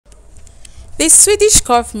The Swedish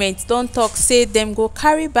government don tok say dem go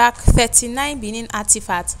carry back 39 Benin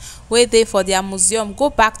artifacts wey dey for dia museum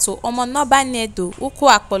go back to Omonoba-Nedo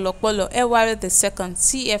Ukwu-Akpolokpolo Eware II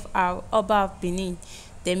CFR Oba of Benin.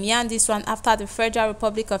 Dem yarn dis one after the Federal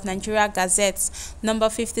Republic of Nigeria Gazette No.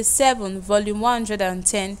 57 Volume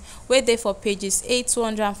 110 wey dey for pages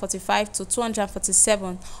A245 to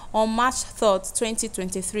 247 on March 3,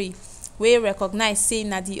 2023. wey recognise say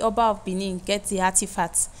na di Oba of Benin get di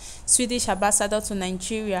artifacts. Swedish ambassador to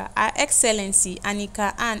Nigeria, Her Excellency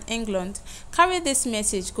Annika Ann England, carry dis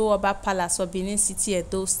message go Oba Palace for Benin City,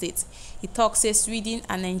 Edo State. E tok say Sweden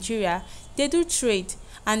and Nigeria dey do trade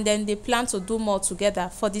and dem dey plan to do more together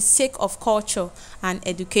for the sake of culture and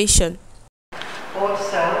education.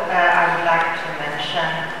 Also, I would like to mention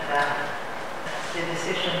the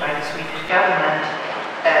decision by the Swedish government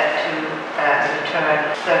to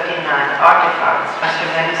return 39 artifacts. As you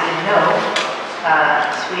obviously know,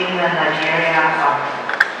 Sweden and Nigeria are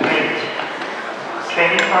great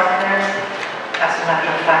trading partners. As a matter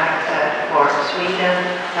of fact, for Sweden,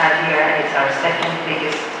 Nigeria is our second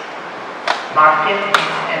biggest market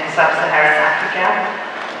in sub-Saharan Africa,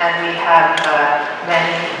 and we have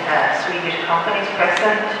many Swedish companies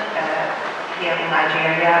present here in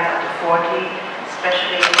Nigeria, up to 40,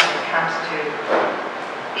 especially when it comes to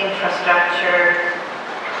infrastructure,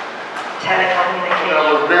 telecommunications.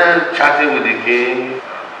 I was there chatting with the king.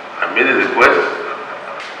 I made a request.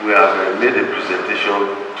 We have made a presentation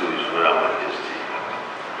to His Royal Majesty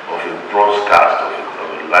of a bronze cast of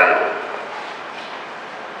a lion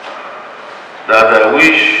that I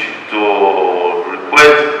wish to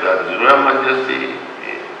request that His Royal Majesty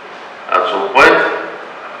at some point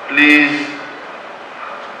please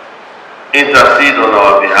intercede on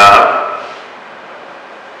our behalf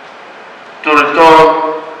to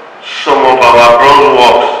return some of our bronze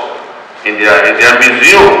works in their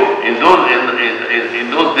museum in those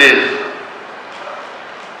days.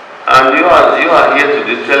 And you are here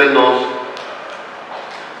today telling us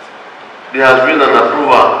there has been an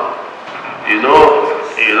approval. You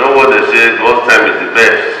know what they say, God's time is the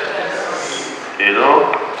best. You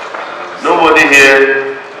know, nobody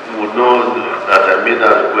here would know that I made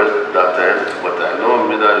that request that time, but I know I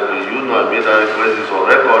made that request. You know I made that request, it's on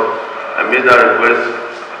record. I made that request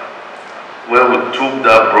when we took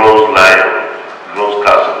that bronze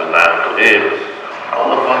cast of a lion to him.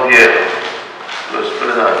 All of us here to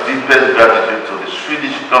express our deepest gratitude to the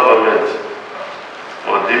Swedish government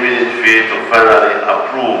for deeming it fit to finally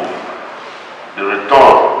approve the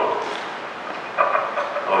return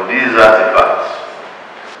of these artifacts.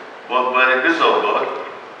 But by the grace of God,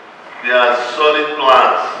 there are solid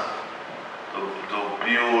plans to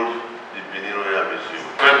build the Benin Royal Museum.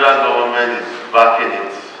 Federal government is backing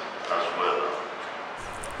it as well.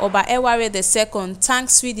 Oba Eware II thank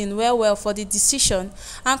Sweden well for the decision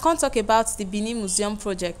and come talk about the Benin Museum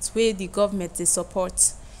project wey the government dey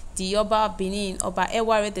support. The Oba of Benin, Oba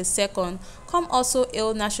Eware II, come also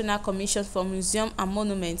hail National Commission for Museum and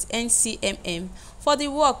Monuments (NCMM) for the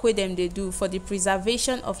work wey dem dey do for the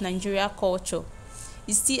preservation of Nigeria culture.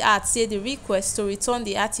 E still add say the request to return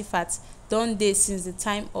the artifacts don dey since the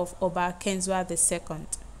time of Oba Kenzwa II.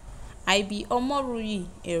 I be Omoruyi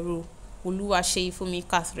Eru Oluwaseyifumi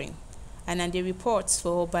Catherine, and I dey report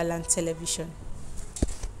for Oberland Television.